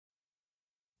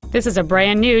This is a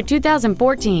brand new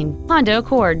 2014 Honda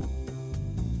Accord.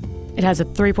 It has a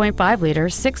 3.5-liter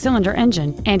six-cylinder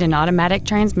engine and an automatic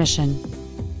transmission.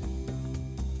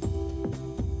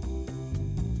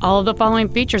 All of the following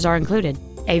features are included: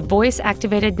 a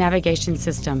voice-activated navigation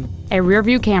system, a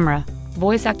rear-view camera,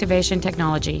 voice activation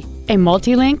technology, a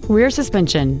multi-link rear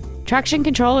suspension, traction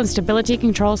control and stability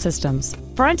control systems,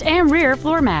 front and rear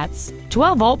floor mats,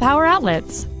 12-volt power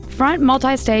outlets, front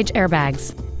multi-stage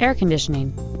airbags, air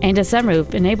conditioning, and a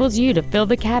sunroof enables you to fill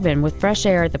the cabin with fresh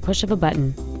air at the push of a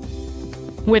button.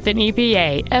 With an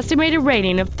EPA estimated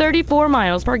rating of 34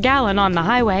 miles per gallon on the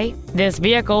highway, this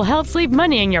vehicle helps leave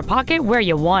money in your pocket where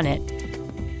you want it.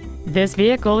 This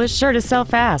vehicle is sure to sell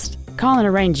fast. Call and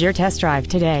arrange your test drive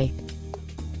today.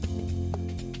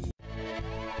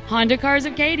 Honda Cars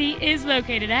of Katy is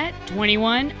located at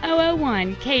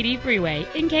 21001 Katy Freeway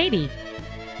in Katy.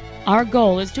 Our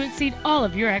goal is to exceed all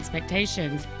of your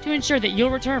expectations to ensure that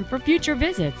you'll return for future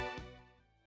visits.